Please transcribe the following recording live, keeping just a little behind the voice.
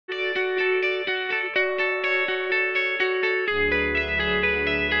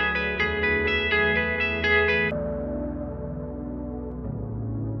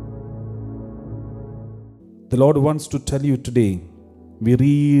Lord wants to tell you today. We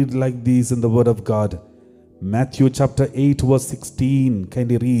read like this in the Word of God. Matthew chapter 8 verse 16.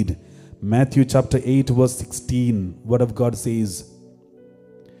 Kindly read. Matthew chapter 8 verse 16. Word of God says,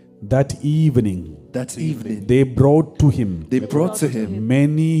 that evening, they brought to him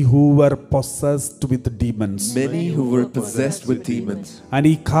many who were possessed with demons. And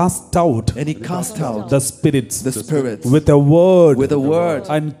he cast out the spirits with a word,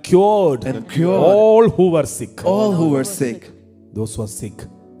 and cured all who were sick. Those who are sick,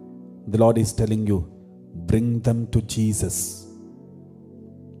 the Lord is telling you, bring them to Jesus.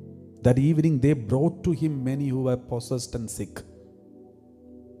 That evening they brought to him many who were possessed and sick.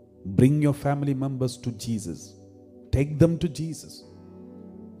 Bring your family members to Jesus. Take them to Jesus.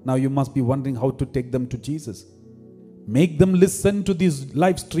 Now you must be wondering how to take them to Jesus. Make them listen to this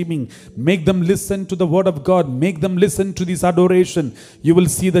live streaming. Make them listen to the Word of God. Make them listen to this adoration. You will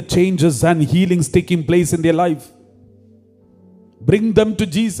see the changes and healings taking place in their life. Bring them to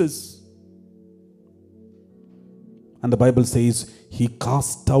Jesus. And the Bible says, he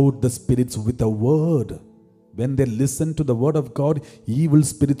cast out the spirits with a word. When they listen to the Word of God, evil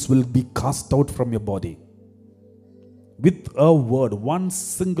spirits will be cast out from your body. With a word, one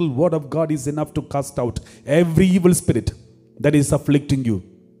single word of God is enough to cast out every evil spirit that is afflicting you.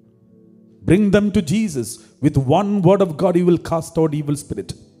 Bring them to Jesus. With one word of God, he will cast out evil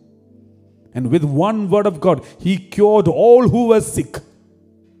spirit. And with one word of God, he cured all who were sick.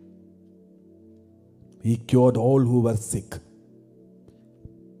 He cured all who were sick.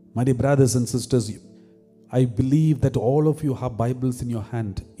 My dear brothers and sisters, I believe that all of you have Bibles in your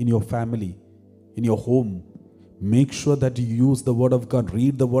hand, in your family, in your home. Make sure that you use the Word of God,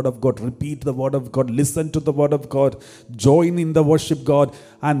 read the Word of God, repeat the Word of God, listen to the Word of God, join in the worship God,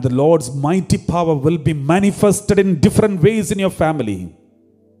 and the Lord's mighty power will be manifested in different ways in your family.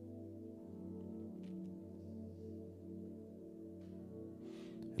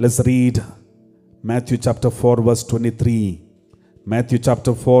 Let's read Matthew chapter 4 verse 23. Matthew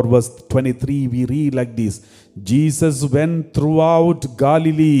chapter 4 verse 23, we read like this. Jesus went throughout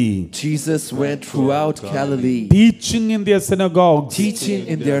Galilee. Teaching in their synagogues.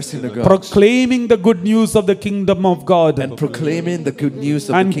 Proclaiming the good news of the kingdom of God. And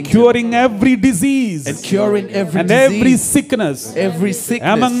curing every disease. And every sickness.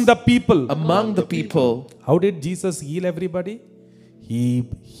 Among the people. How did Jesus heal everybody? He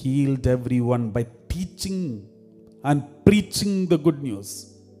healed everyone by teaching and preaching the good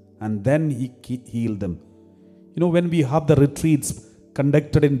news. And then he healed them. You know, when we have the retreats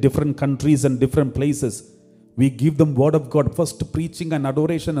conducted in different countries and different places, we give them Word of God. First preaching and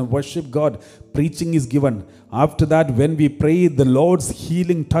adoration and worship God. Preaching is given. After that, when we pray, the Lord's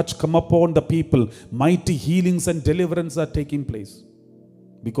healing touch come upon the people. Mighty healings and deliverance are taking place.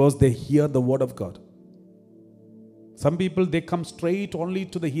 Because they hear the Word of God. Some people, they come straight only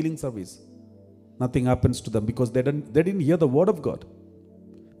to the healing service. Nothing happens to them because they didn't hear the Word of God.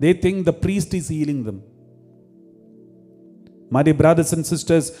 They think the priest is healing them. My dear brothers and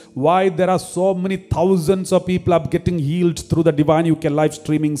sisters, why there are so many thousands of people are getting healed through the Divine UK live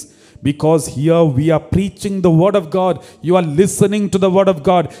streamings? Because here we are preaching the Word of God. You are listening to the Word of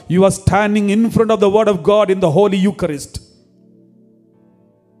God. You are standing in front of the Word of God in the Holy Eucharist.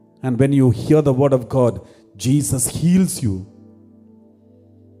 And when you hear the Word of God, Jesus heals you.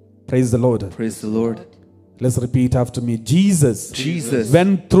 Praise the Lord. Praise the Lord. Let's repeat after me. Jesus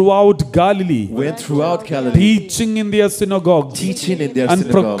went throughout Galilee. Teaching in their synagogues. And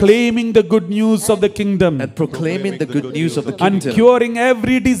proclaiming the good news of the kingdom. And curing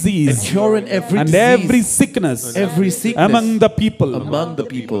every disease. And every sickness. Among the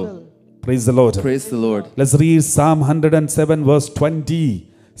people. Praise the Lord. Praise the Lord. Let's read Psalm 107 verse 20.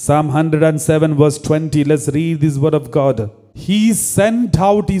 Psalm 107 verse 20. Let's read this word of God. He sent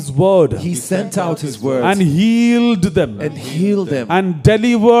out His word. And healed them. And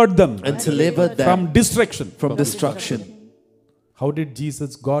delivered them. From destruction. How did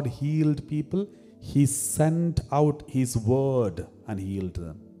God healed people? He sent out His word and healed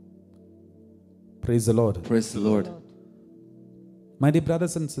them. Praise the Lord. Praise the Lord. My dear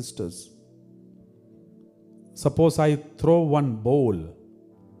brothers and sisters, suppose I throw one bowl,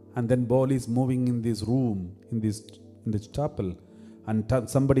 and then ball is moving in this room, in this chapel, and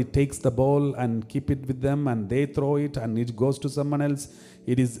somebody takes the ball and keep it with them, and they throw it, and it goes to someone else.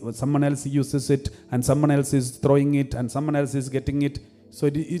 Someone else uses it, and someone else is throwing it, and someone else is getting it. So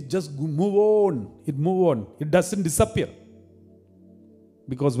it just move on. It doesn't disappear.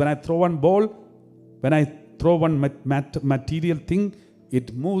 Because when I throw one ball, when I throw one material thing,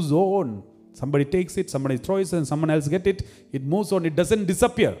 it moves on. Somebody takes it, somebody throws it, and someone else gets it. It moves on. It doesn't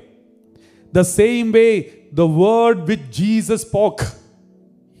disappear. The same way, the word which Jesus spoke,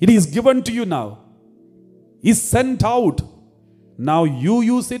 it is given to you now. Is sent out. Now you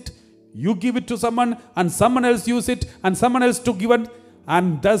use it, you give it to someone, and someone else use it, and someone else to give it,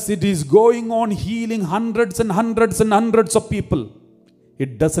 and thus it is going on healing hundreds and hundreds and hundreds of people.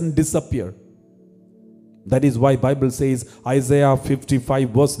 It doesn't disappear. That is why Bible says, Isaiah 55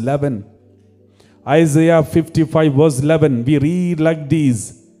 verse 11. Isaiah 55 verse 11, we read like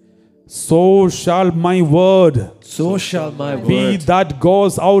this. So shall my word be that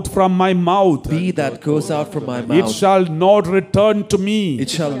goes out from my mouth. Be that goes out from my mouth. It shall not return to me. It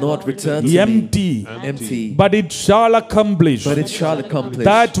shall not return to empty. me. Empty. But it shall accomplish. But it shall accomplish.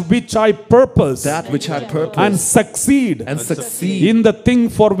 That which I purpose. That which I purpose. And succeed. And succeed. In the thing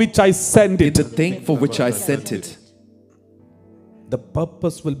for which I sent it. In the thing for which I sent it. The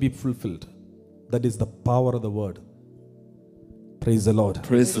purpose will be fulfilled. That is the power of the word. Praise the Lord.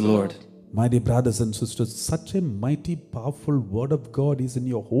 Praise the Lord. My dear brothers and sisters, such a mighty, powerful word of God is in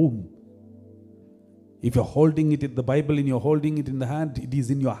your home. If you're holding it in the Bible and you're holding it in the hand, it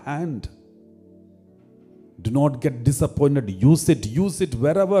is in your hand. Do not get disappointed. Use it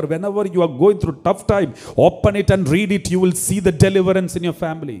whenever you are going through tough time. Open it and read it. You will see the deliverance in your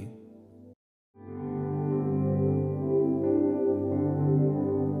family.